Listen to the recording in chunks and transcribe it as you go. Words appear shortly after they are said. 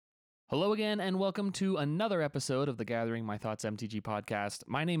Hello again, and welcome to another episode of the Gathering My Thoughts MTG podcast.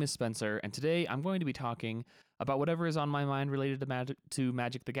 My name is Spencer, and today I'm going to be talking about whatever is on my mind related to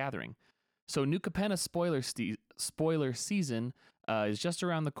Magic the Gathering. So, New Capenna spoiler season is just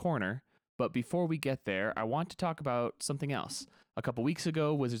around the corner, but before we get there, I want to talk about something else. A couple weeks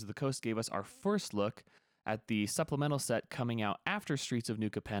ago, Wizards of the Coast gave us our first look at the supplemental set coming out after Streets of New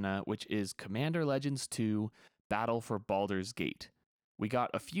Capenna, which is Commander Legends 2 Battle for Baldur's Gate. We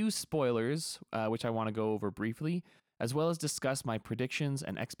got a few spoilers, which I want to go over briefly, as well as discuss my predictions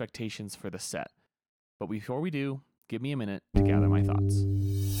and expectations for the set. But before we do, give me a minute to gather my thoughts.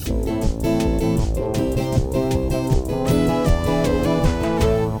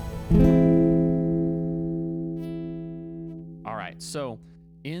 All right, so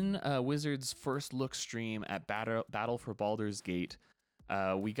in Wizards' first look stream at Battle for Baldur's Gate,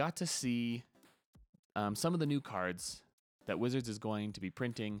 we got to see some of the new cards that Wizards is going to be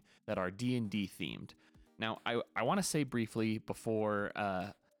printing that are D&D themed. Now, I want to say briefly before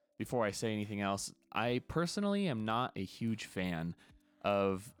I say anything else, I personally am not a huge fan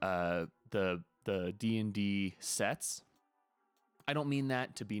of the D&D sets. I don't mean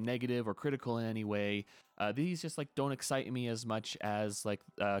that to be negative or critical in any way. These just don't excite me as much as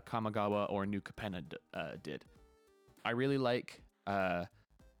Kamigawa or New Capenna did. I really like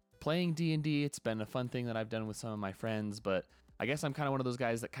playing D&D. It's been a fun thing that I've done with some of my friends, but I guess I'm kind of one of those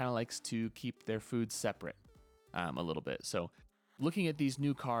guys that kind of likes to keep their food separate a little bit. So looking at these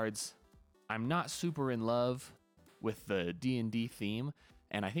new cards, I'm not super in love with the D&D theme,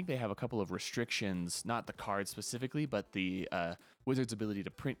 and I think they have a couple of restrictions, not the cards specifically, but the Wizards' ability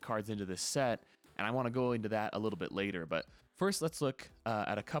to print cards into this set, and I want to go into that a little bit later. But first, let's look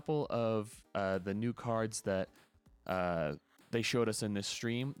at a couple of the new cards that they showed us in this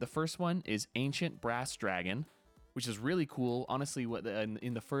stream. The first one is Ancient Brass Dragon, which is really cool. Honestly,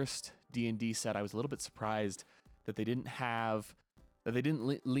 in the first D&D set, I was a little bit surprised that they didn't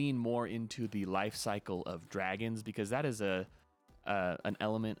lean more into the life cycle of dragons, because that is an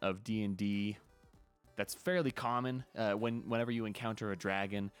element of D&D that's fairly common. Whenever you encounter a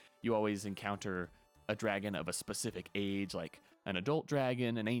dragon, you always encounter a dragon of a specific age, like an adult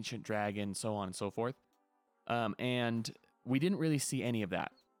dragon, an ancient dragon, so on and so forth. And we didn't really see any of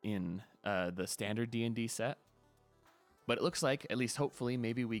that in the standard D&D set. But it looks like, at least hopefully,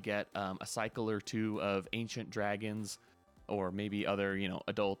 maybe we get a cycle or two of ancient dragons, or maybe other,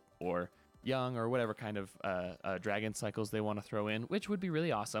 adult or young or whatever kind of dragon cycles they want to throw in, which would be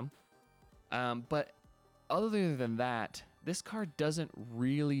really awesome. But other than that, this card doesn't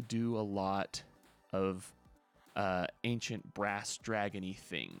really do a lot of ancient brass dragony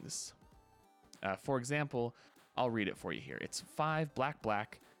things. For example, I'll read it for you here. It's 5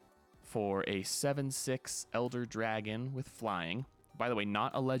 black for a 7/6 Elder Dragon with flying. By the way,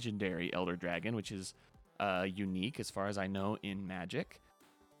 not a legendary Elder Dragon, which is unique as far as I know in Magic.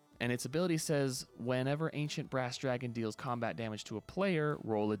 And its ability says, whenever Ancient Brass Dragon deals combat damage to a player,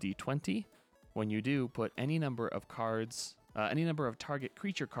 roll a d20. When you do, put any number of target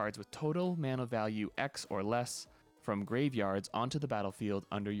creature cards with total mana value X or less from graveyards onto the battlefield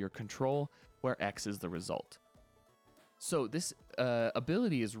under your control, where X is the result. So this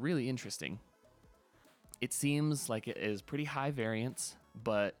ability is really interesting. It seems like it is pretty high variance,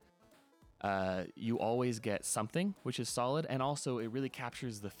 but you always get something, which is solid. And also it really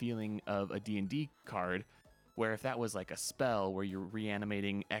captures the feeling of a D&D card, where if that was like a spell where you're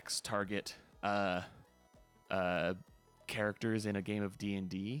reanimating X target characters in a game of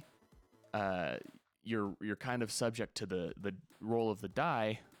D&D, you're kind of subject to the roll of the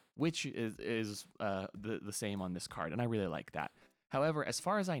die, which is the same on this card, and I really like that. However, as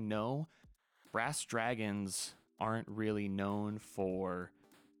far as I know, brass dragons aren't really known for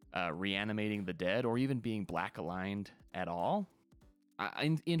reanimating the dead or even being black aligned at all.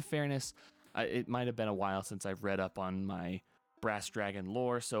 In fairness, it might have been a while since I've read up on my brass dragon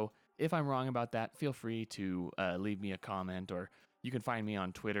lore, so if I'm wrong about that, feel free to leave me a comment, or you can find me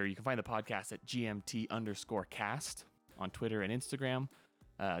on Twitter. You can find the podcast at GMT_cast on Twitter and Instagram.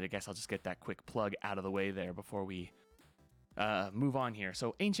 I guess I'll just get that quick plug out of the way there before we move on here.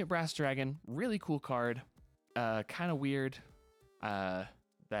 So Ancient Brass Dragon, really cool card. Kind of weird that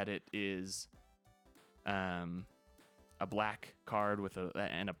it is a black card with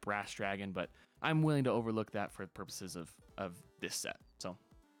a brass dragon, but I'm willing to overlook that for purposes of this set. So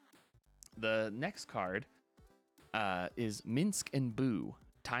the next card is Minsc and Boo,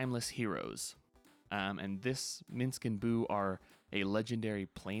 Timeless Heroes. And this Minsc and Boo are a legendary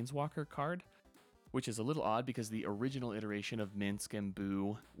Planeswalker card, which is a little odd because the original iteration of Minsc and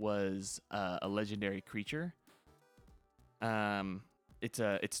Boo was a legendary creature.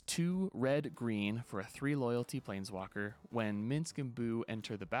 It's 2 red green for a 3 loyalty planeswalker. When Minsk and Boo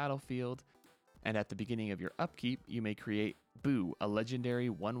enter the battlefield, and at the beginning of your upkeep, you may create Boo, a legendary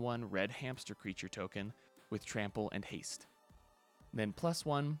 1/1 red hamster creature token with trample and haste. Then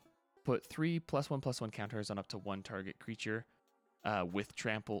 +1, put 3 +1/+1 counters on up to 1 target creature with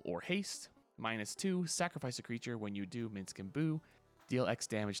trample or haste. -2, sacrifice a creature. When you do Minsk and Boo, deal X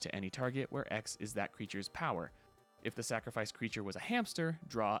damage to any target where X is that creature's power. If the sacrificed creature was a hamster,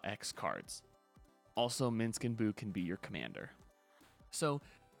 draw X cards. Also, Minsk and Boo can be your commander. So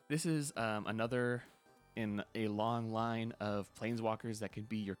this is another in a long line of planeswalkers that can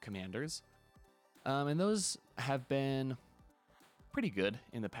be your commanders. And those have been pretty good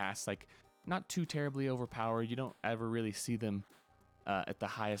in the past, like not too terribly overpowered. You don't ever really see them at the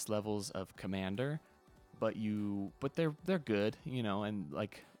highest levels of commander, but they're good, you know, and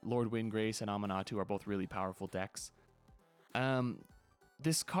like Lord Windgrace and Amanatu are both really powerful decks.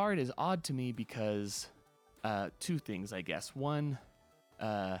 This card is odd to me because 2 things, I guess. One,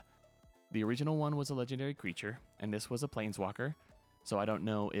 the original one was a legendary creature, and this was a planeswalker. So I don't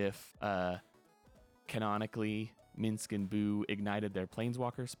know if canonically Minsk and Boo ignited their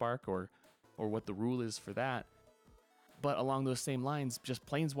planeswalker spark or what the rule is for that. But along those same lines, just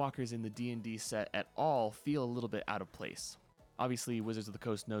planeswalkers in the D&D set at all feel a little bit out of place. Obviously, Wizards of the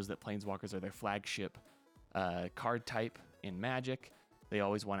Coast knows that planeswalkers are their flagship card type in Magic. They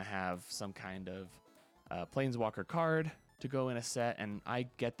always want to have some kind of planeswalker card to go in a set, and I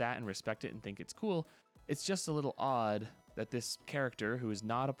get that and respect it and think it's cool. It's just a little odd that this character, who is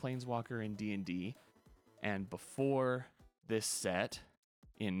not a planeswalker in D&D, and before this set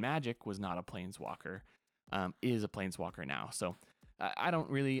in Magic was not a planeswalker, is a planeswalker now. So I don't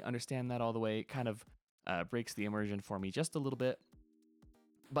really understand that all the way. It kind of breaks the immersion for me just a little bit.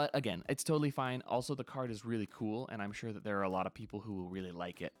 But again, it's totally fine. Also, the card is really cool, and I'm sure that there are a lot of people who will really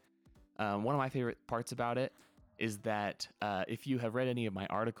like it. One of my favorite parts about it is that if you have read any of my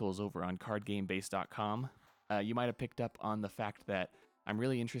articles over on cardgamebase.com, you might have picked up on the fact that I'm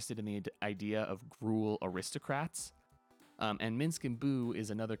really interested in the idea of Gruul aristocrats. And Minsk and Boo is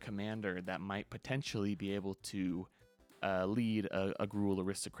another commander that might potentially be able to lead a Gruul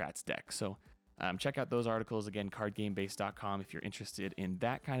aristocrats deck. So check out those articles, again, cardgamebase.com, if you're interested in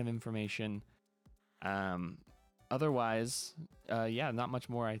that kind of information. Otherwise, not much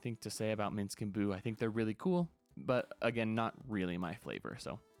more, I think, to say about Minsk and Boo. I think they're really cool, but again, not really my flavor.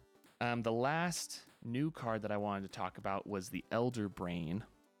 So the last new card that I wanted to talk about was the Elder Brain.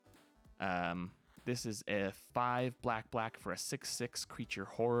 This is a 5 black for a 6/6 creature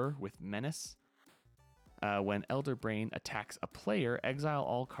horror with menace. When Elder Brain attacks a player, exile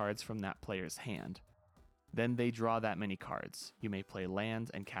all cards from that player's hand. Then they draw that many cards. You may play lands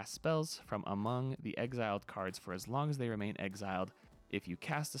and cast spells from among the exiled cards for as long as they remain exiled. If you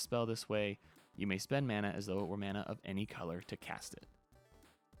cast a spell this way, you may spend mana as though it were mana of any color to cast it.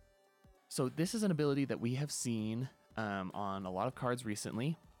 So this is an ability that we have seen on a lot of cards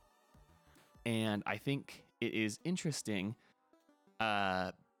recently, and I think it is interesting.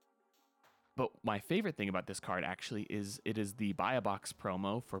 But my favorite thing about this card actually is it is the Buy a Box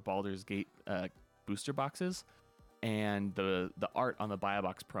promo for Baldur's Gate booster boxes, and the art on the Buy a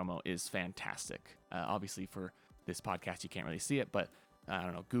Box promo is fantastic. Obviously for this podcast you can't really see it, but I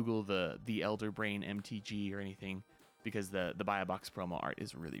don't know, Google the Elder Brain MTG or anything, because the Buy a Box promo art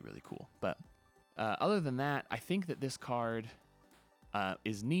is really, really cool. But other than that, I think that this card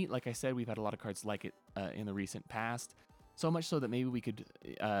is neat. Like I said, we've had a lot of cards like it in the recent past, so much so that maybe we could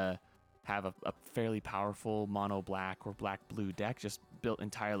have a fairly powerful mono black or black blue deck just built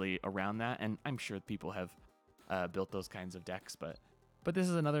entirely around that. And I'm sure people have built those kinds of decks, but this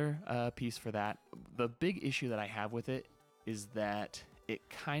is another piece for that. The big issue that I have with it is that it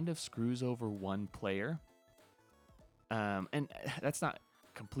kind of screws over one player. And that's not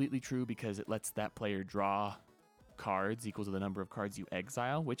completely true, because it lets that player draw cards equal to the number of cards you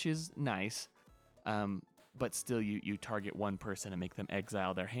exile, which is nice. But still, you target one person and make them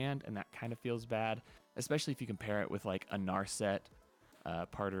exile their hand, and that kind of feels bad, especially if you compare it with like a Narset,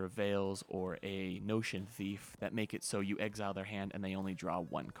 Parter of Veils, or a Notion Thief that make it so you exile their hand and they only draw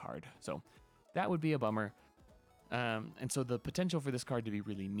one card. So that would be a bummer. And so the potential for this card to be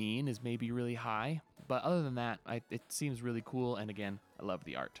really mean is maybe really high, but other than that, it seems really cool, and again, I love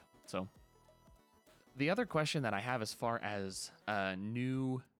the art. So the other question that I have as far as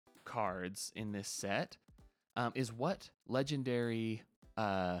new cards in this set is what legendary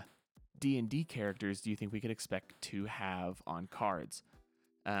D&D characters do you think we could expect to have on cards?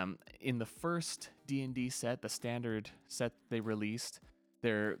 In the first D&D set, the standard set they released,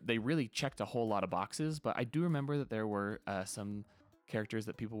 they really checked a whole lot of boxes, but I do remember that there were some characters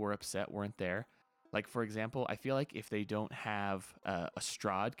that people were upset weren't there. Like, for example, I feel like if they don't have a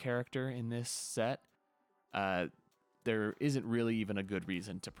Strahd character in this set, there isn't really even a good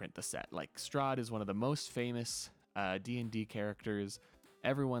reason to print the set. Like, Strahd is one of the most famous D&D characters.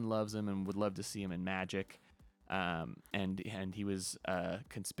 Everyone loves him and would love to see him in Magic. And he was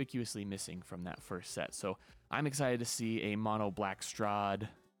conspicuously missing from that first set. So I'm excited to see a mono black Strahd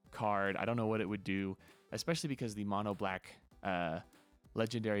card. I don't know what it would do, especially because the mono black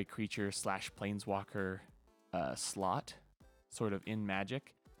legendary creature / planeswalker slot sort of in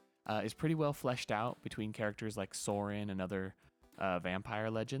Magic is pretty well fleshed out between characters like Sorin and other vampire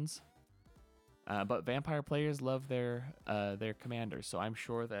legends. But vampire players love their commanders, so I'm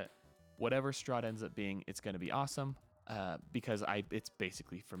sure that whatever Strahd ends up being, it's going to be awesome because it's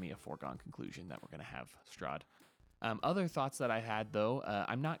basically, for me, a foregone conclusion that we're going to have Strahd. Other thoughts that I had, though,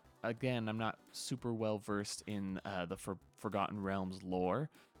 I'm not super well versed in the Forgotten Realms lore,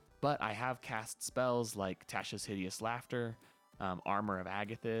 but I have cast spells like Tasha's Hideous Laughter, Armor of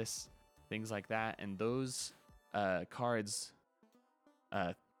Agathys, things like that, and those cards,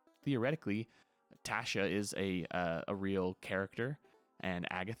 theoretically, Tasha is a real character, and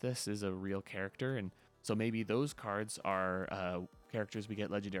Agathys is a real character, and so maybe those cards are characters we get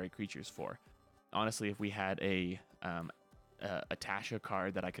legendary creatures for. Honestly, if we had a Tasha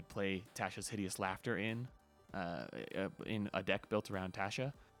card that I could play Tasha's Hideous Laughter in a deck built around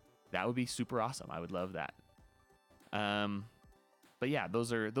Tasha, that would be super awesome. I would love that. But yeah,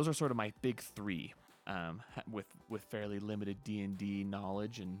 those are sort of my big three. With fairly limited D&D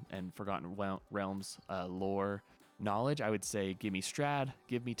knowledge and Forgotten Realms lore knowledge, I would say give me Strahd,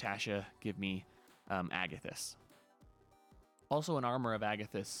 give me Tasha, give me Agathys. Also, an Armor of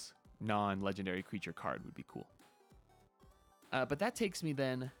Agathys non-legendary creature card would be cool. But that takes me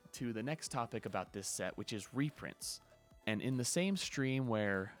then to the next topic about this set, which is reprints. And in the same stream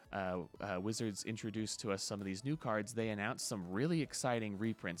where Wizards introduced to us some of these new cards, they announced some really exciting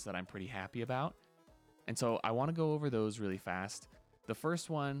reprints that I'm pretty happy about. And so I want to go over those really fast. The first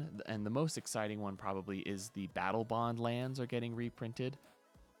one, and the most exciting one probably, is the Battle Bond lands are getting reprinted.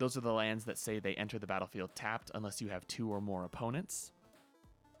 Those are the lands that say they enter the battlefield tapped unless you have 2 or more opponents,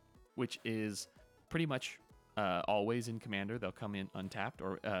 which is pretty much always in Commander. They'll come in untapped,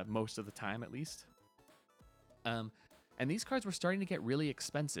 or most of the time at least. And these cards were starting to get really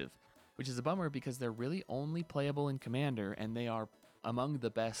expensive, which is a bummer because they're really only playable in Commander, and they are among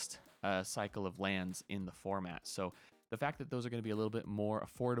the best cycle of lands in the format. So the fact that those are going to be a little bit more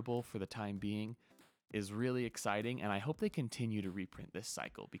affordable for the time being is really exciting, and I hope they continue to reprint this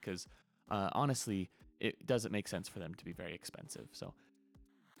cycle because honestly, it doesn't make sense for them to be very expensive. So,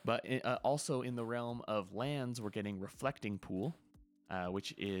 but also in the realm of lands, we're getting Reflecting Pool,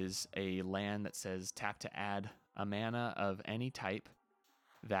 which is a land that says tap to add a mana of any type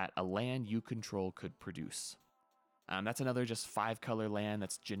that a land you control could produce. That's another just 5-color land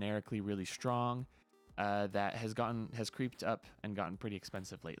that's generically really strong, that has creeped up and gotten pretty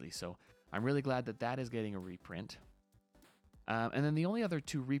expensive lately. So I'm really glad that that is getting a reprint. And then the only other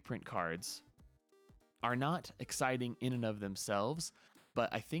 2 reprint cards are not exciting in and of themselves, but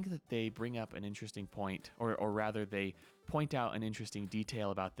I think that they bring up an interesting point, or rather they point out an interesting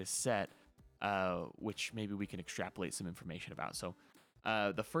detail about this set, which maybe we can extrapolate some information about. So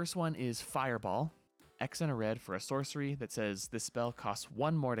the first one is Fireball. X and a red for a sorcery that says this spell costs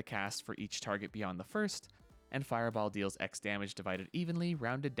 1 more to cast for each target beyond the first, and Fireball deals X damage divided evenly,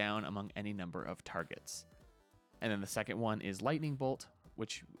 rounded down among any number of targets. And then the second one is Lightning Bolt,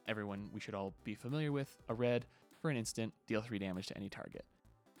 which we should all be familiar with. A red for an instant, deal 3 damage to any target.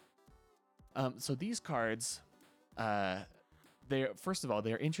 So these cards, first of all,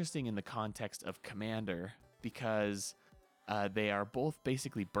 they're interesting in the context of Commander because they are both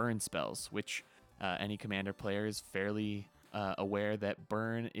basically burn spells, which any Commander player is fairly aware that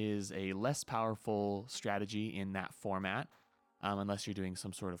burn is a less powerful strategy in that format, unless you're doing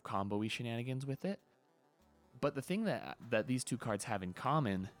some sort of combo-y shenanigans with it. But the thing that these 2 cards have in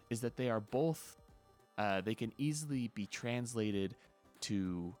common is that they are both, they can easily be translated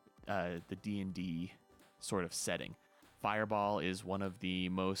to the D&D sort of setting. Fireball is one of the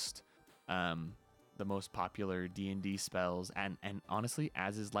most popular D&D spells, and honestly,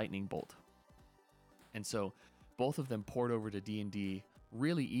 as is Lightning Bolt. And so both of them port over to D&D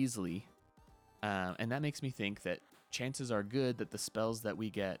really easily, and that makes me think that chances are good that the spells that we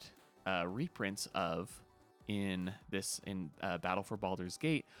get reprints of in Battle for Baldur's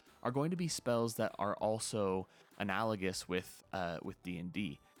Gate are going to be spells that are also analogous with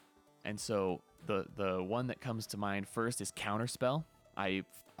D&D. And so the one that comes to mind first is Counterspell, I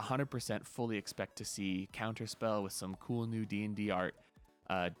 100% fully expect to see Counterspell with some cool new D&D art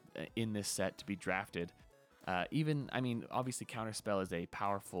in this set to be drafted. Obviously Counterspell is a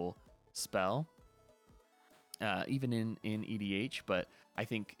powerful spell, even in EDH, but I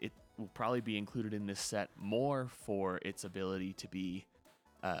think it will probably be included in this set more for its ability to be,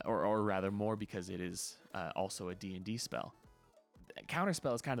 or rather more because it is also a D&D spell.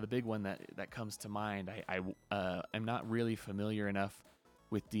 Counterspell is kind of the big one that comes to mind. I am not really familiar enough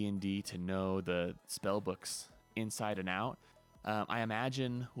with D&D to know the spell books inside and out. I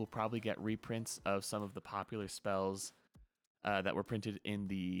imagine we'll probably get reprints of some of the popular spells that were printed in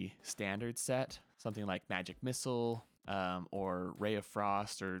the standard set, something like Magic Missile or Ray of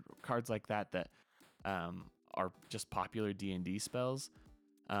Frost, or cards like that are just popular D&D spells.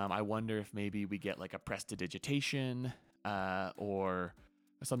 I wonder if maybe we get like a Prestidigitation or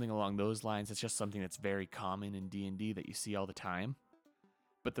something along those lines. It's just something that's very common in D&D that you see all the time.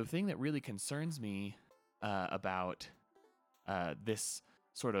 But the thing that really concerns me about this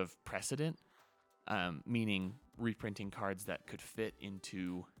sort of precedent, meaning reprinting cards that could fit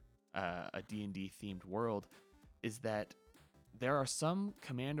into a D&D themed world, is that there are some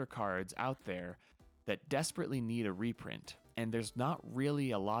commander cards out there that desperately need a reprint, and there's not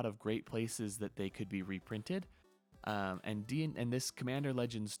really a lot of great places that they could be reprinted. And this Commander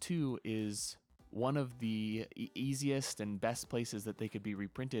Legends 2 is one of the easiest and best places that they could be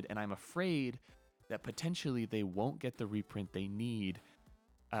reprinted, and I'm afraid that potentially they won't get the reprint they need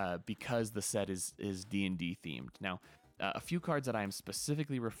because the set is D&D themed. Now, a few cards that I'm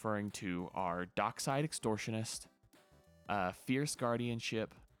specifically referring to are Dockside Extortionist, Fierce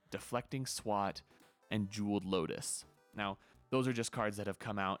Guardianship, Deflecting Swat, and Jeweled Lotus. Now, those are just cards that have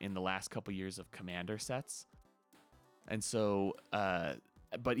come out in the last couple years of Commander sets. And so,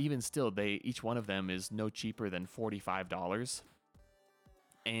 but even still, each one of them is no cheaper than $45,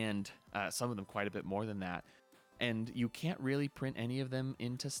 and some of them quite a bit more than that. And you can't really print any of them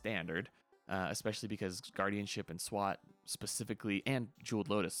into standard, especially because Guardianship and SWAT specifically, and Jeweled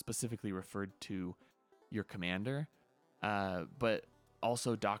Lotus specifically referred to your commander. But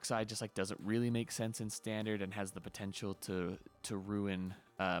also Dockside just like doesn't really make sense in standard and has the potential to ruin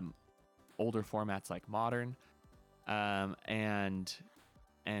older formats like Modern. And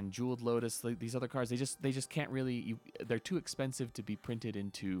Jeweled Lotus, like these other cards, they just can't really. They're too expensive to be printed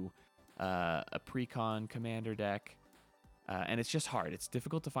into a Precon commander deck, and it's just hard. It's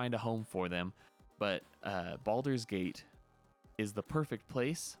difficult to find a home for them. But Baldur's Gate is the perfect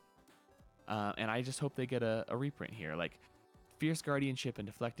place, and I just hope they get a reprint here. Like Fierce Guardianship and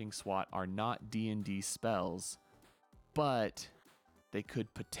Deflecting SWAT are not D&D spells, but they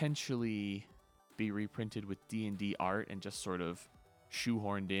could potentially be reprinted with D&D art and just sort of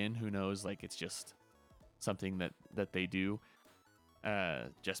shoehorned in. Who knows? Like it's just something that they do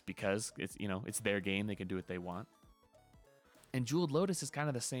just because it's their game. They can do what they want. And Jeweled Lotus is kind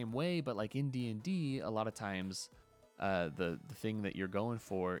of the same way, but like in D&D, a lot of times the thing that you're going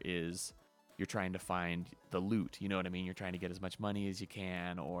for is you're trying to find the loot. You know what I mean? You're trying to get as much money as you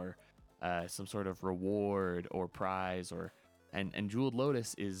can, or some sort of reward or prize, and Jeweled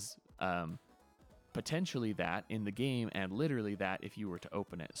Lotus is potentially that in the game, and literally that if you were to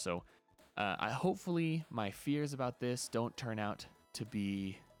open it. So hopefully my fears about this don't turn out to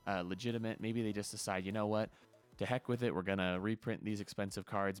be legitimate. Maybe they just decide, you know what, to heck with it, we're gonna reprint these expensive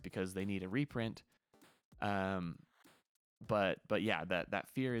cards because they need a reprint. But yeah, that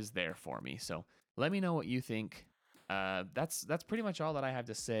fear is there for me. So let me know what you think. That's pretty much all that I have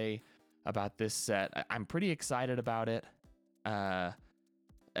to say about this set. I'm pretty excited about it.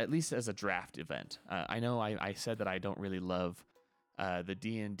 At least as a draft event. I know I said that I don't really love the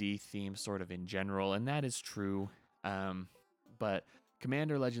D&D theme sort of in general, and that is true. But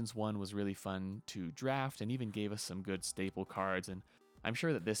Commander Legends 1 was really fun to draft and even gave us some good staple cards, and I'm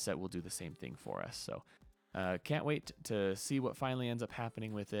sure that this set will do the same thing for us. So can't wait to see what finally ends up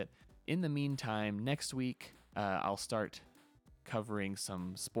happening with it. In the meantime, next week I'll start covering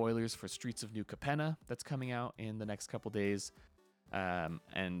some spoilers for Streets of New Capenna that's coming out in the next couple days.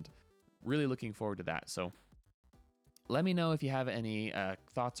 And really looking forward to that. So let me know if you have any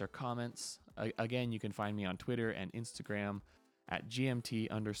thoughts or comments. Again, you can find me on Twitter and Instagram at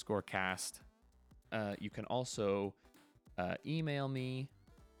GMT_cast. You can also email me,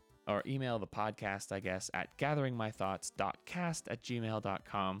 or email the podcast, I guess, at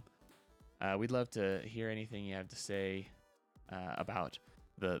gatheringmythoughts.cast@gmail.com. We'd love to hear anything you have to say about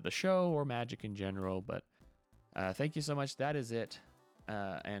the show or Magic in general, but thank you so much. That is it.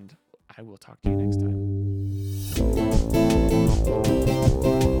 And I will talk to you next time.